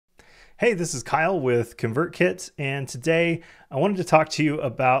Hey, this is Kyle with ConvertKit, and today I wanted to talk to you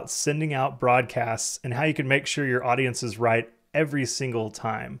about sending out broadcasts and how you can make sure your audience is right every single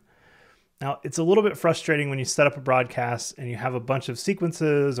time. Now, it's a little bit frustrating when you set up a broadcast and you have a bunch of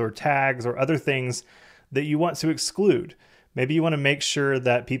sequences or tags or other things that you want to exclude. Maybe you want to make sure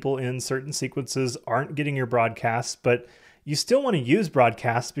that people in certain sequences aren't getting your broadcasts, but you still want to use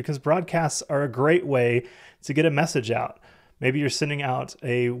broadcasts because broadcasts are a great way to get a message out. Maybe you're sending out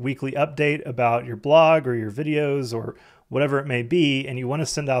a weekly update about your blog or your videos or whatever it may be, and you want to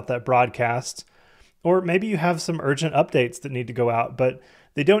send out that broadcast. Or maybe you have some urgent updates that need to go out, but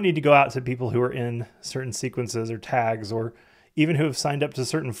they don't need to go out to people who are in certain sequences or tags, or even who have signed up to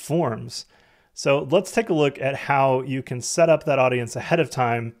certain forms. So let's take a look at how you can set up that audience ahead of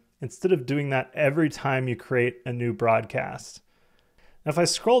time instead of doing that every time you create a new broadcast. Now, if I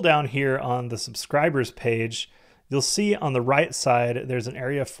scroll down here on the subscribers page, you'll see on the right side, there's an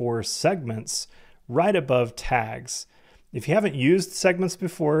area for segments right above tags. If you haven't used segments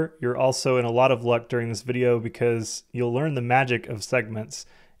before, you're also in a lot of luck during this video because you'll learn the magic of segments.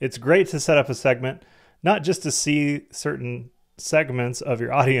 It's great to set up a segment, not just to see certain segments of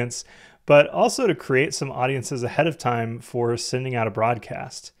your audience, but also to create some audiences ahead of time for sending out a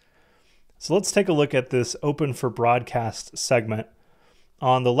broadcast. So let's take a look at this open for broadcast segment.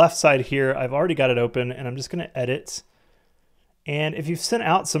 On the left side here, I've already got it open and I'm just going to edit. And if you've sent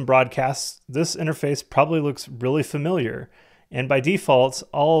out some broadcasts, this interface probably looks really familiar. And by default,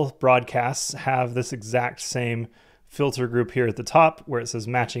 all broadcasts have this exact same filter group here at the top where it says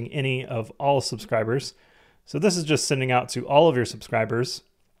matching any of all subscribers. So this is just sending out to all of your subscribers.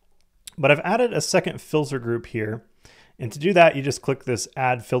 But I've added a second filter group here. And to do that, you just click this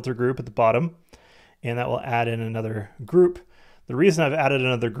add filter group at the bottom, and that will add in another group. The reason I've added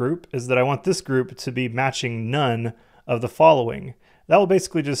another group is that I want this group to be matching none of the following. That will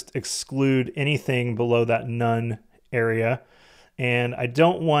basically just exclude anything below that none area. And I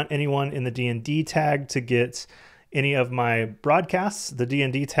don't want anyone in the D&D tag to get any of my broadcasts. The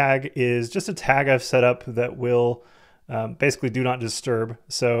D&D tag is just a tag I've set up that will basically do not disturb.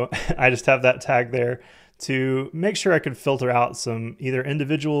 So I just have that tag there to make sure I could filter out some either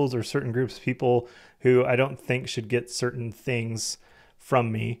individuals or certain groups of people who I don't think should get certain things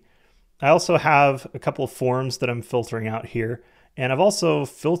from me. I also have a couple of forms that I'm filtering out here, and I've also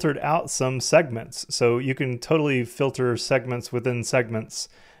filtered out some segments. So you can totally filter segments within segments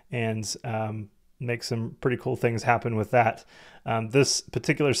and make some pretty cool things happen with that. This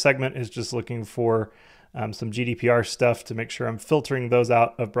particular segment is just looking for some GDPR stuff to make sure I'm filtering those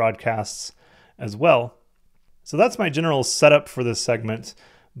out of broadcasts as well. So that's my general setup for this segment,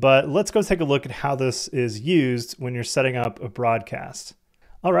 but let's go take a look at how this is used when you're setting up a broadcast.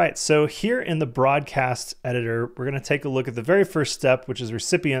 All right, so here in the broadcast editor, we're going to take a look at the very first step, which is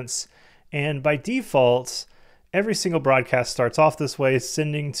recipients. And by default, every single broadcast starts off this way,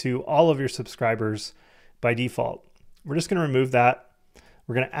 sending to all of your subscribers by default. We're just going to remove that.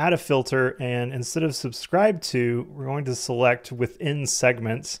 We're going to add a filter, and instead of subscribe to, we're going to select within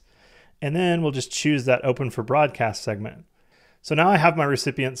segments. And then we'll just choose that open for broadcast segment. So now I have my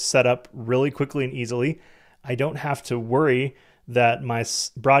recipients set up really quickly and easily. I don't have to worry that my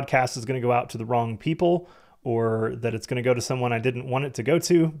broadcast is going to go out to the wrong people or that it's going to go to someone I didn't want it to go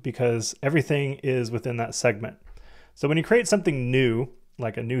to, because everything is within that segment. So when you create something new,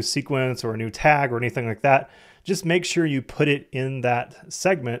 like a new sequence or a new tag or anything like that, just make sure you put it in that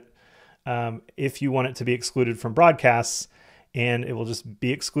segment if you want it to be excluded from broadcasts. And it will just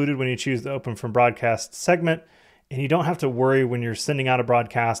be excluded when you choose the open from broadcast segment. And you don't have to worry when you're sending out a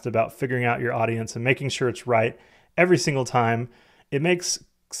broadcast about figuring out your audience and making sure it's right every single time. It makes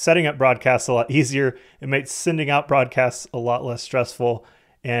setting up broadcasts a lot easier. It makes sending out broadcasts a lot less stressful.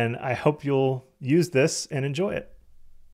 And I hope you'll use this and enjoy it.